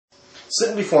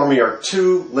Sitting before me are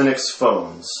two Linux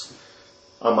phones.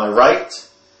 On my right,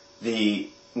 the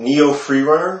Neo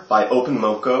Freerunner by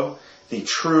OpenMoko, the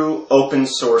true open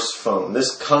source phone.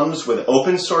 This comes with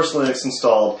open source Linux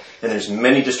installed, and there's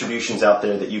many distributions out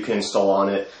there that you can install on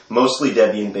it, mostly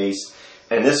Debian based.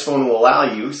 And this phone will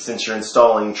allow you, since you're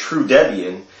installing true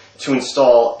Debian, to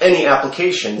install any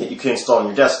application that you can install on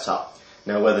your desktop.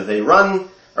 Now, whether they run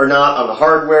or not on the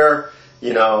hardware,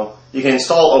 you can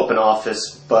install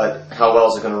OpenOffice, but how well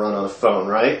is it going to run on a phone,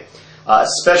 right?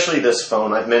 Especially this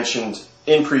phone. I've mentioned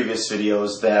in previous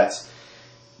videos that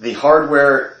the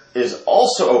hardware is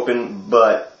also open,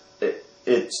 but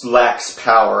it lacks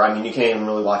power. I mean, you can't even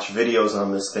really watch videos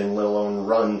on this thing, let alone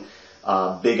run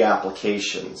big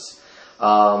applications.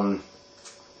 When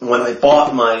I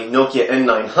bought my Nokia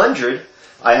N900,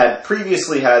 I had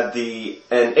previously had the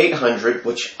N800,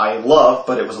 which I love,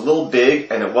 but it was a little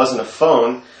big and it wasn't a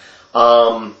phone.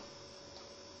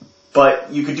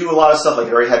 But you could do a lot of stuff, like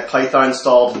it already had Python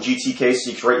installed and GTK,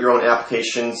 so you could write your own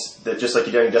applications that just like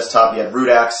you do on your desktop. You had root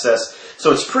access,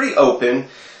 so it's pretty open.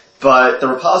 But the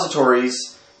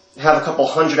repositories have a couple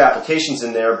hundred applications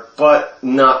in there, but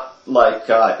not like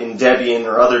in Debian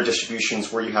or other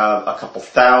distributions where you have a couple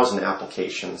thousand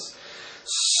applications.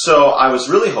 So I was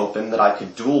really hoping that I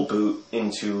could dual boot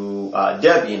into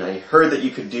Debian. I heard that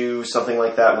you could do something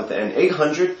like that with the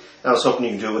N800, and I was hoping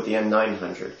you could do it with the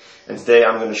N900. And today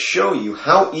I'm going to show you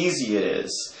how easy it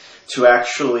is to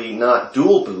actually not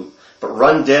dual boot, but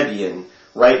run Debian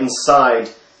right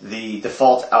inside the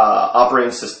default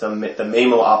operating system, the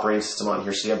Maemo operating system on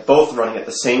here. So you have both running at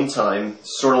the same time,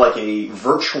 sort of like a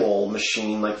virtual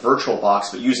machine, like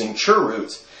VirtualBox, but using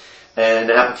chroot, and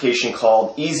an application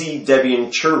called Easy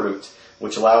Debian chroot,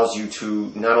 which allows you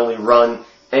to not only run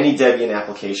any Debian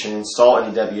application, install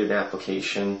any Debian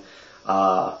application,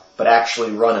 but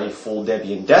actually run a full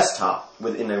Debian desktop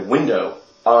within a window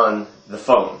on the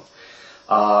phone.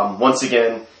 Once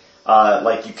again,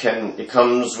 it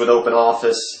comes with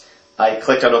OpenOffice. I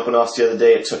clicked on OpenOffice the other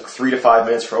day. It took 3 to 5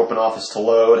 minutes for OpenOffice to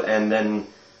load, and then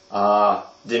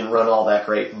didn't run all that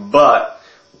great. But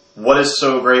what is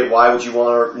so great? Why would you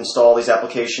want to install these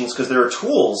applications? Because there are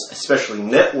tools, especially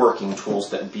networking tools,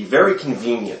 that would be very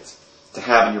convenient to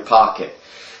have in your pocket,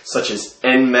 such as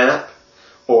Nmap,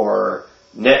 or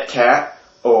Netcat,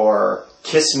 or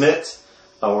Kismet,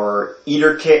 or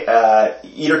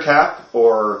Ethercap,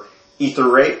 or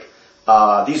Etherrape.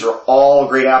 These are all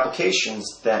great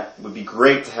applications that would be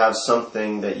great to have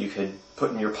something that you could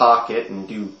put in your pocket and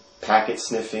do packet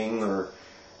sniffing or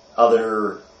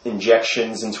other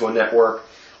injections into a network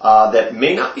that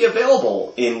may not be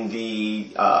available in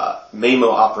the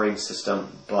Maemo operating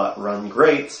system, but run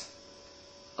great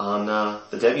on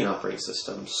the Debian operating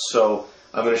system. So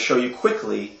I'm going to show you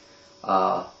quickly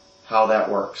how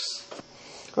that works.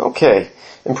 Okay,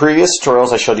 in previous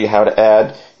tutorials I showed you how to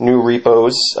add new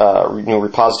repos, new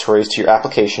repositories to your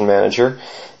application manager,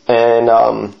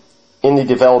 and in the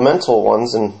developmental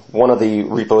ones, in one of the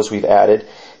repos we've added,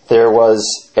 there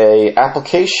was an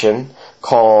application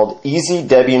called Easy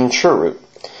Debian chroot.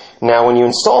 Now when you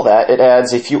install that, it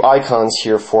adds a few icons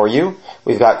here for you.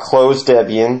 We've got Close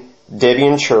Debian,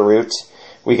 Debian chroot,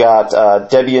 we got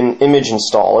Debian image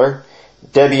installer,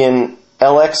 Debian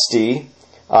LXD,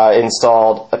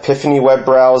 installed Epiphany web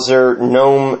browser,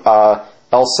 GNOME,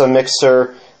 Elsa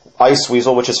mixer,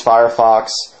 Iceweasel, which is Firefox,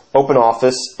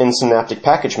 OpenOffice, and Synaptic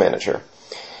Package Manager.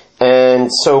 And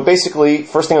so basically,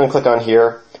 first thing I'm going to click on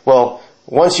here, well,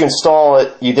 once you install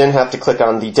it, you then have to click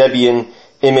on the Debian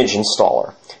image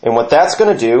installer. And what that's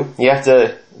going to do, you have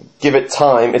to give it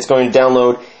time. It's going to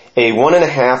download a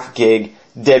 1.5 gig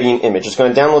Debian image. It's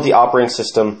going to download the operating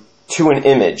system to an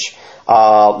image.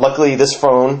 Luckily, this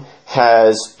phone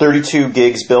has 32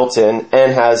 gigs built in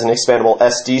and has an expandable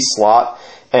SD slot.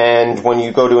 And when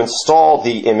you go to install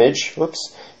the image,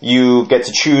 you get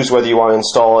to choose whether you want to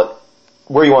install it,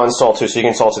 where you want to install to. So you can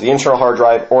install to the internal hard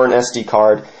drive or an SD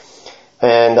card.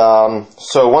 And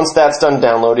so once that's done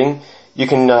downloading, you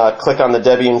can click on the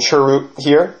Debian chroot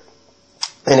here,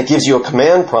 and it gives you a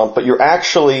command prompt, but you're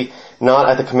actually not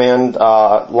at the command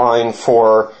line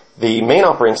for the main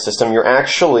operating system. You're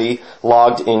actually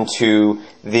logged into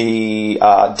the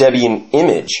Debian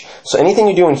image. So anything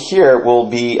you do in here will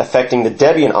be affecting the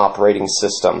Debian operating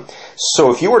system.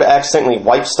 So if you were to accidentally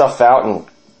wipe stuff out and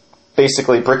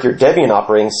basically brick your Debian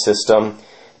operating system,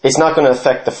 it's not going to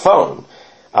affect the phone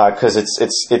because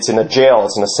it's in a jail,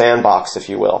 it's in a sandbox, if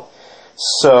you will.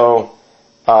 So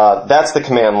that's the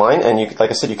command line, and like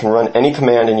I said, you can run any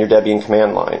command in your Debian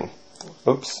command line.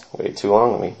 Oops, wait too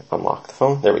long. Let me unlock the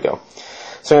phone. There we go.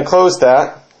 So I'm going to close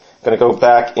that. I'm going to go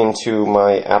back into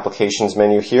my applications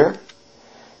menu here.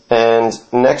 And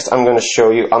And next I'm going to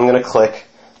show you, I'm going to click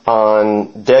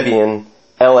on Debian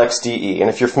LXDE. And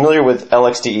if you're familiar with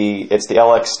LXDE, it's the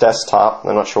LX desktop.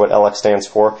 I'm not sure what LX stands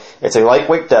for. It's a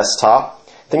lightweight desktop.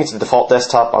 I think it's the default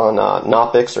desktop on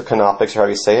Knoppix or Canopix, or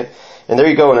however you say it. And there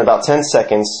you go, in about 10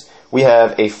 seconds, we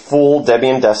have a full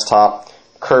Debian desktop,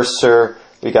 cursor,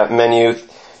 we got menu.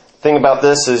 Thing about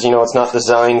this is, it's not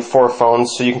designed for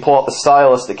phones, so you can pull out the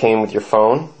stylus that came with your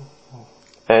phone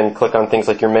and click on things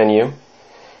like your menu.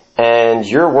 And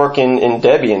you're working in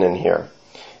Debian in here.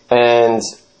 And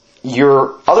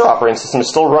your other operating system is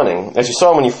still running. As you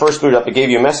saw when you first booted up, it gave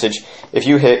you a message. If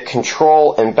you hit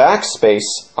Control and Backspace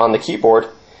on the keyboard,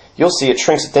 you'll see it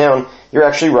shrinks it down. You're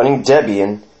actually running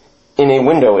Debian in a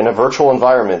window, in a virtual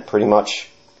environment, pretty much,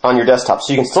 on your desktop.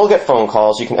 So you can still get phone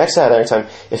calls, you can exit at any time.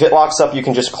 If it locks up, you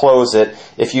can just close it.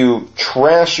 If you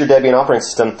trash your Debian operating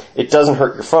system, it doesn't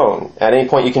hurt your phone. At any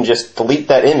point, you can just delete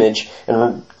that image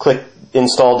and click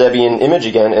Install Debian Image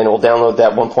again, and it will download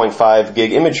that 1.5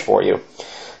 gig image for you.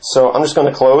 So I'm just going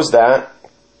to close that.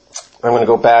 I'm going to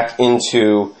go back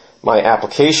into my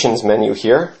Applications menu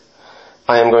here.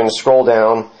 I am going to scroll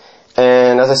down,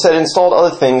 and as I said, it installed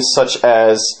other things such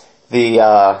as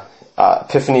the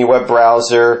Epiphany web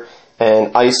browser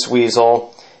and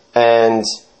Iceweasel, and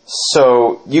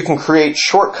so you can create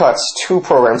shortcuts to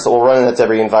programs that will run in that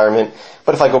Debian environment.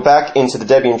 But if I go back into the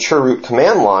Debian chroot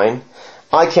command line,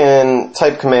 I can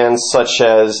type commands such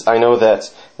as, I know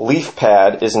that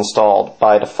LeafPad is installed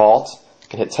by default. I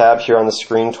can hit tab here on the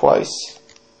screen twice,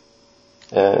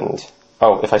 and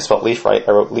if I spelled leaf right,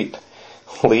 I wrote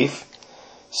leaf.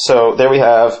 So there we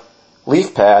have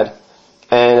LeafPad,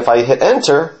 and if I hit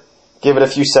enter, give it a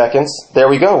few seconds, there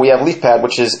we go. We have LeafPad,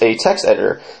 which is a text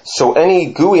editor. So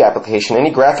any GUI application,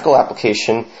 any graphical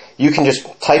application, you can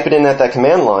just type it in at that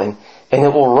command line, and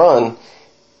it will run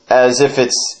as if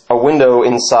it's a window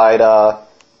inside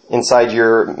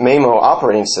your Maemo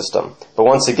operating system. But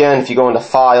once again, if you go into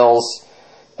Files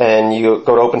and you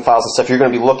go to Open Files and stuff, you're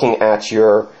going to be looking at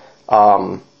your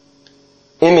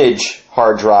image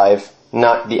hard drive,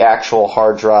 not the actual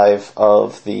hard drive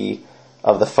of the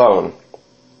phone.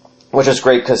 Which is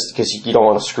great because you don't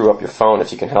want to screw up your phone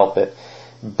if you can help it.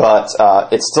 But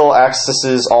it still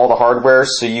accesses all the hardware,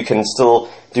 so you can still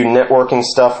do networking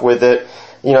stuff with it.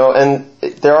 And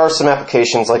there are some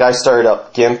applications, like I started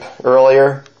up GIMP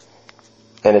earlier,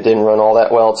 and it didn't run all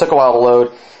that well. It took a while to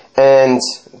load, and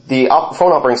the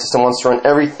phone operating system wants to run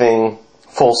everything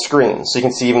full screen. So you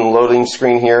can see even the loading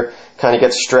screen here kind of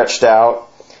gets stretched out,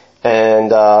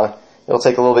 and it'll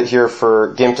take a little bit here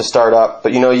for GIMP to start up,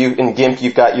 but in GIMP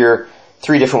you've got your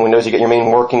 3 different windows. You got your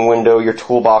main working window, your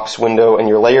toolbox window, and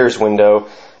your layers window.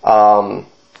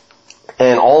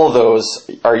 And all of those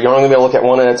you're only going to be able to look at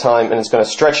one at a time, and it's going to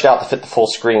stretch it out to fit the full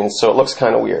screen, so it looks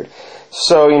kind of weird.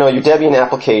 So, your Debian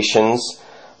applications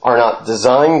are not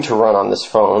designed to run on this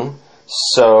phone.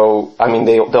 So,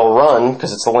 they'll run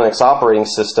because it's a Linux operating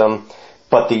system,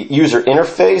 but the user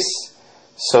interface,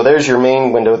 so there's your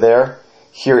main window there.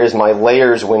 Here is my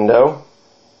layers window.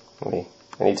 I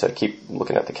need to keep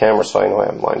looking at the camera so I know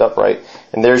I'm lined up right.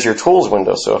 And there's your tools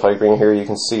window. So if I bring here, you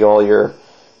can see all your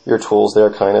tools there,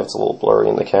 kind of. It's a little blurry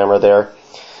in the camera there.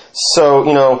 So,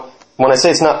 when I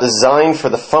say it's not designed for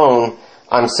the phone,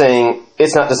 I'm saying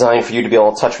it's not designed for you to be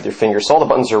able to touch with your fingers. So all the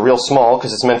buttons are real small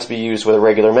because it's meant to be used with a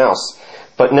regular mouse.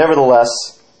 But nevertheless,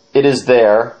 it is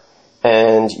there,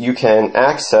 and you can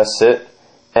access it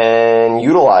and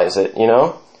utilize it,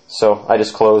 So I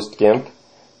just closed GIMP,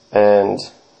 and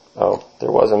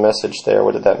there was a message there.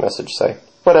 What did that message say?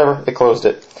 Whatever, it closed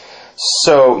it.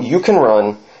 So you can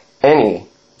run any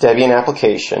Debian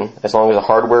application, as long as the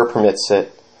hardware permits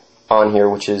it, on here,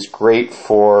 which is great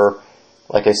for,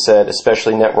 like I said,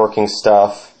 especially networking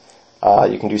stuff.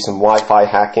 You can do some Wi-Fi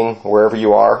hacking wherever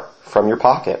you are from your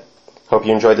pocket. Hope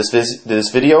you enjoyed this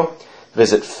video.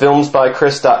 Visit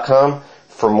filmsbychris.com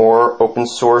for more open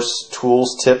source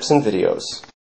tools, tips, and videos.